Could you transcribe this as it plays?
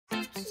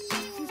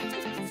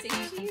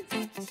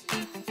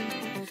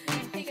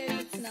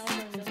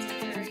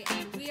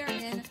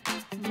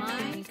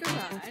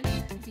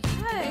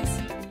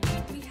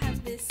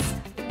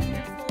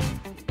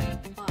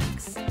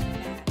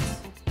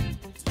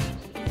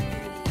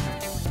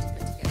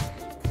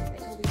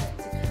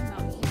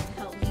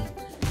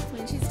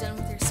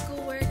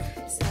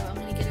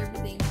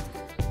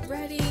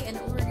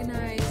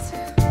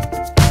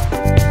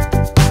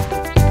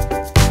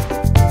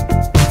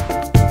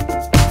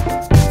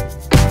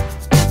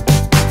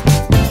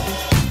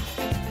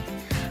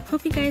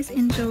guys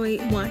enjoy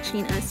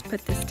watching us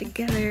put this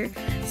together.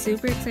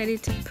 Super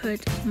excited to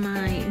put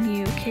my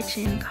new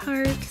kitchen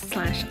cart /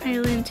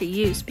 island to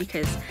use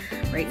because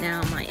right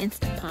now my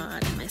Instant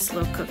Pot and my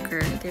slow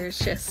cooker, they're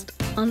just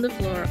on the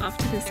floor off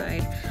to the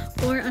side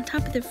or on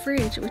top of the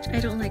fridge, which I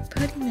don't like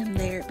putting them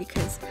there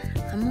because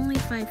I'm only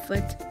 5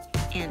 foot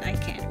and I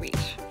can't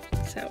reach.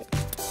 So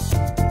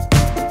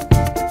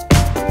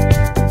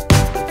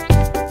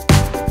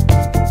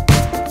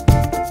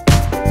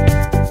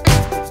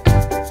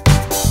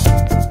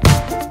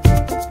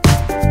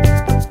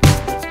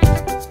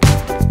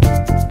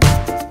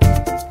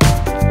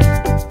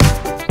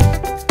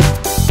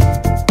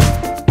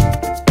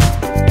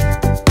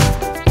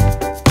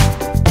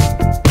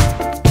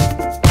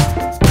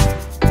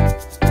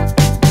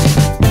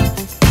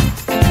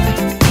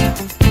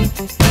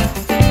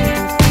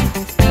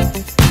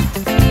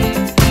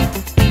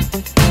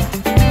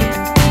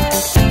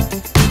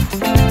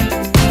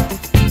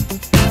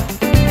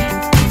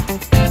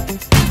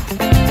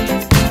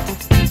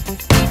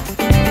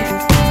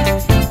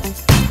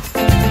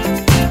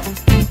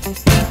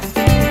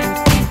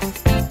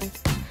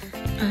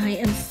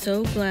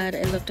so glad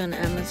I looked on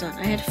Amazon.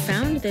 I had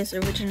found this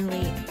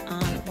originally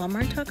on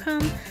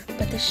Walmart.com,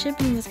 but the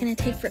shipping was going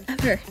to take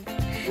forever.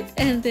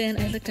 And then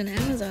I looked on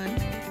Amazon.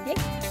 Hey,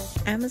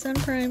 Amazon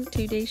Prime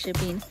 2-day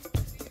shipping.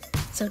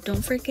 So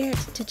don't forget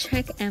to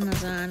check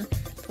Amazon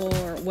for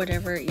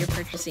whatever you're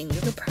purchasing.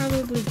 You could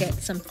probably get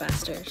some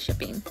faster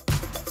shipping.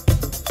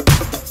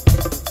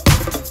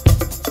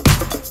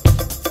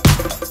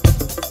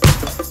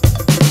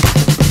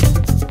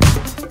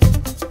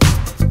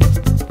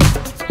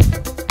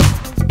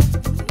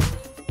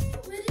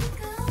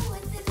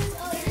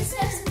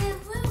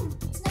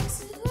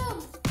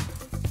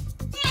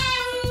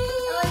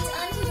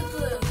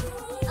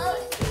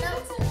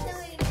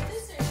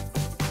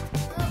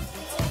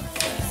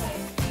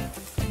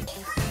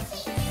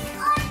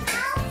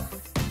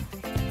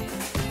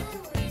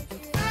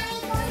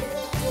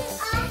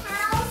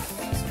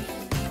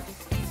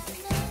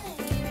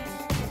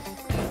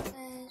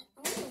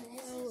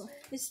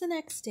 It's the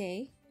next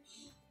day.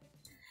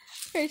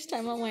 First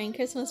time I'm wearing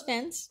Christmas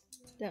pants.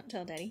 Don't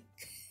tell Daddy.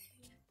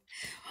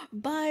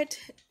 But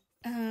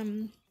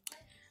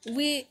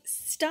we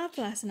stopped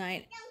last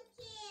night.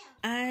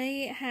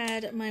 I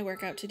had my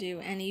workout to do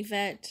and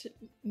Yvette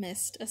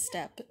missed a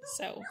step.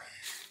 So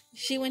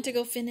she went to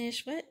go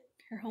finish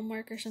her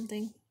homework or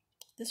something.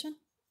 This one?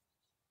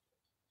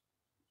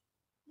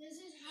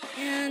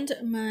 And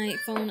my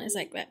phone is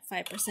like at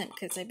 5%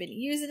 because I've been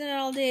using it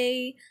all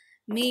day.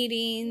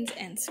 Meetings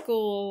and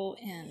school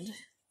and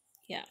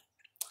yeah.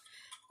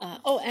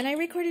 Oh, and I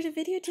recorded a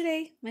video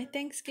today, my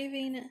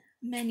Thanksgiving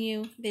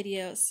menu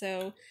video,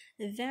 so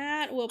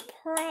that will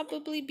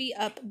probably be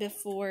up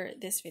before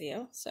this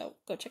video, so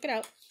go check it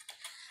out.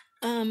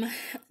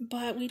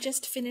 But we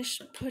just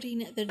finished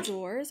putting the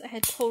drawers. I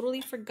had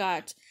totally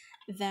forgot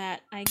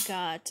that I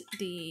got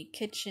the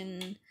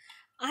kitchen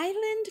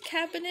island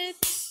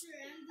cabinet.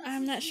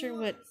 I'm not sure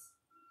what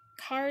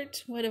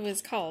it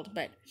was called,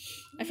 but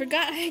I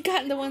forgot I had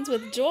gotten the ones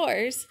with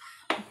drawers,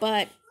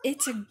 but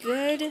it's a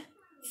good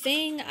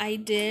thing I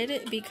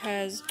did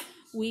because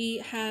we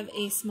have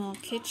a small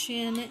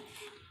kitchen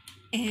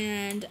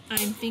and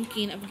I'm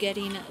thinking of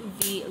getting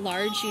the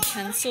large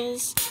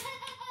utensils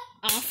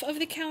off of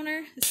the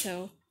counter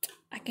so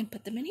I can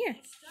put them in here.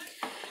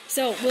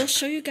 So we'll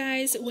show you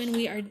guys when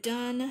we are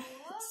done.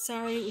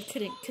 Sorry we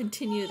couldn't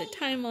continue the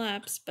time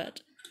lapse,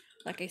 but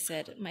like I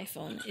said, my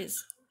phone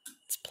it's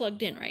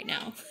plugged in right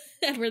now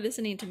and we're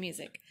listening to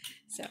music.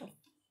 So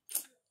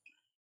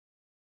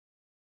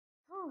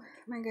oh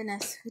my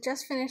goodness, we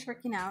just finished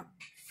working out.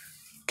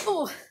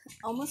 Oh,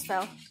 almost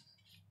fell.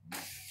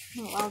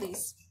 Oh, all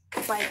these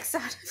bikes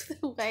out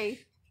of the way.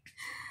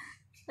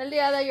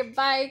 Aliada, your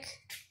bike.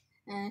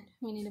 And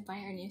we need to buy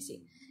our new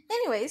seat.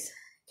 Anyways,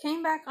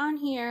 came back on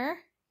here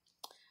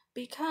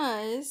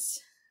because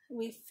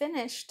we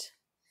finished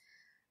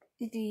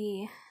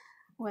the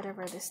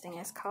whatever this thing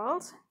is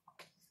called.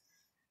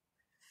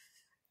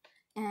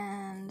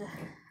 And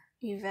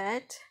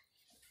Yvette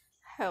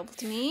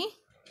helped me.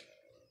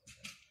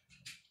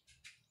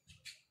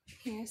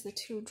 Here's the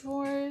two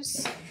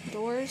drawers,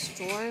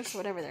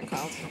 whatever they're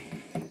called.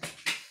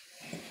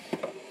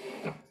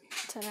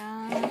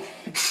 Ta-da!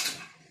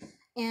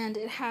 And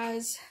it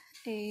has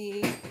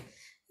a,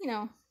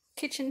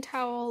 kitchen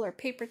towel or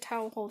paper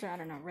towel holder. I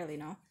don't really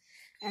know.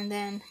 And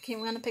then, okay,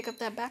 we're gonna pick up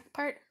that back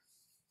part.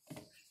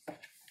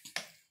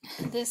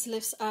 This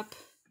lifts up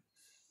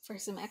for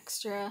some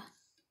extra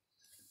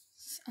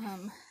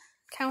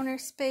counter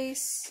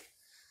space.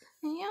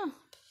 And yeah,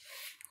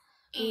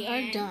 we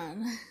are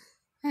done.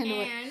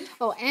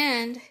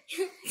 And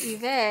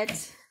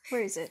Yvette,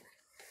 where is it?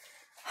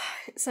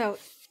 So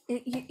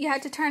you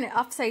had to turn it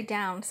upside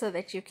down so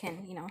that you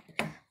can,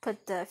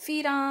 put the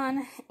feet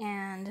on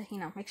and,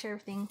 make sure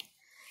everything.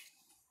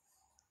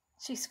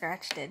 She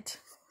scratched it,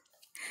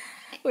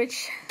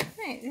 which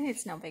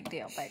it's no big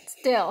deal, but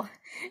still,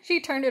 she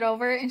turned it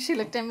over and she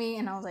looked at me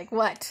and I was like,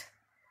 what?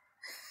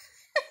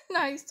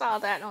 And I saw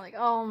that and I'm like,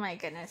 oh my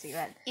goodness,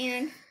 Yvette.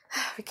 And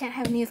we can't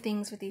have new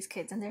things with these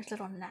kids, and there's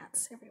little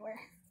gnats everywhere.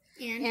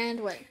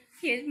 And what?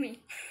 Here's me.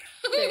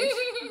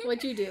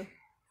 What'd you do?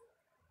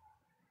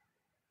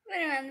 Put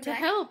around the To back.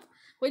 help.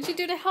 What'd you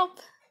do to help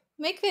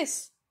make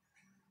this?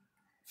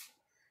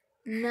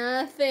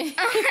 Nothing.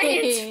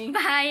 I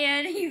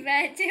inspired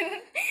Yvette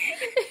to.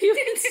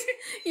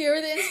 You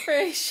were the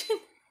inspiration.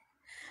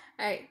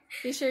 Alright,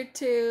 be sure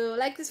to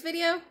like this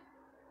video,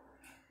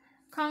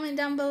 comment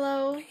down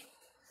below,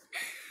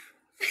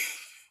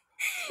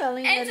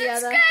 telling And Mariana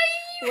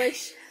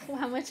subscribe!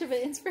 how much of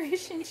an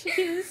inspiration she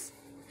is.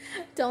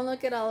 Don't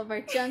look at all of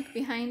our junk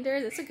behind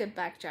her. That's a good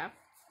backdrop.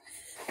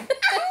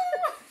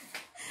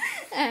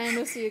 And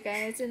we'll see you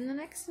guys in the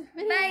next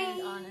video. Bye.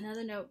 And on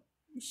another note,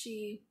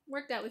 she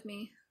worked out with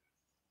me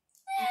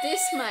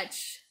this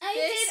much. I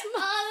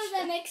did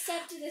all of them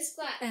except the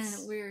squats.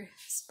 And we're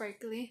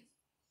sparkly.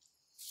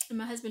 And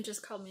my husband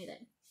just called me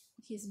that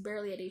he's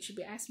barely at HEB.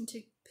 I asked him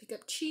to pick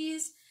up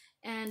cheese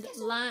and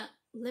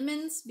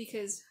lemons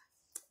because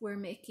we're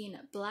making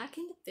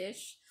blackened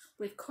fish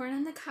with corn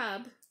on the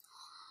cob.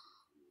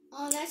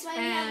 Oh, that's why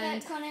we have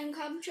that corn and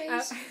cob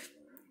trays?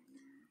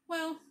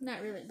 Well,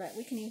 not really, but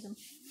we can use them.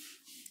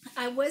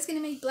 I was going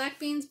to make black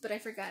beans, but I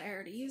forgot I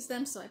already used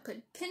them, so I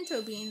put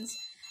pinto beans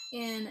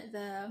in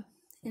the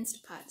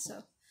Instapot.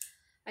 So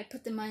I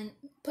put them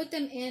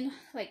in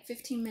like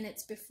 15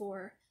 minutes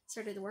before I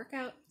started the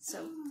workout.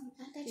 So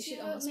I thought you should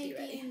you almost were be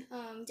ready.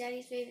 making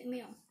Daddy's favorite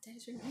meal.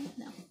 Daddy's favorite meal?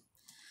 No.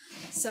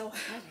 So,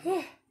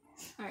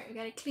 alright, we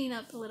gotta clean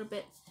up a little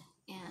bit.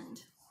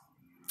 And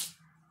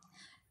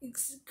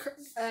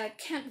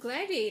Camp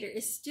Gladiator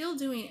is still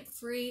doing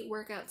free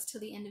workouts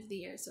till the end of the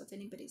year. So if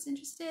anybody's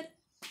interested,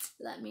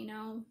 let me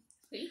know.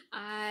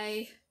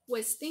 I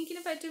was thinking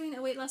about doing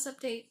a weight loss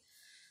update,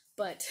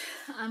 but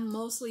I'm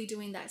mostly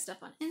doing that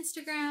stuff on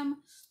Instagram,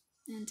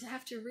 and to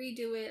have to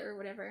redo it or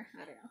whatever, I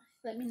don't know.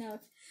 Let me know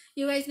if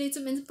you guys need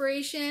some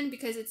inspiration,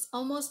 because it's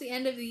almost the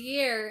end of the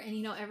year and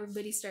you know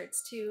everybody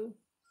starts to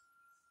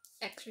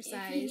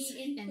exercise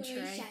and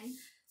try.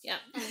 Yeah.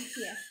 I'm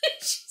here.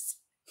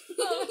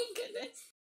 Oh goodness.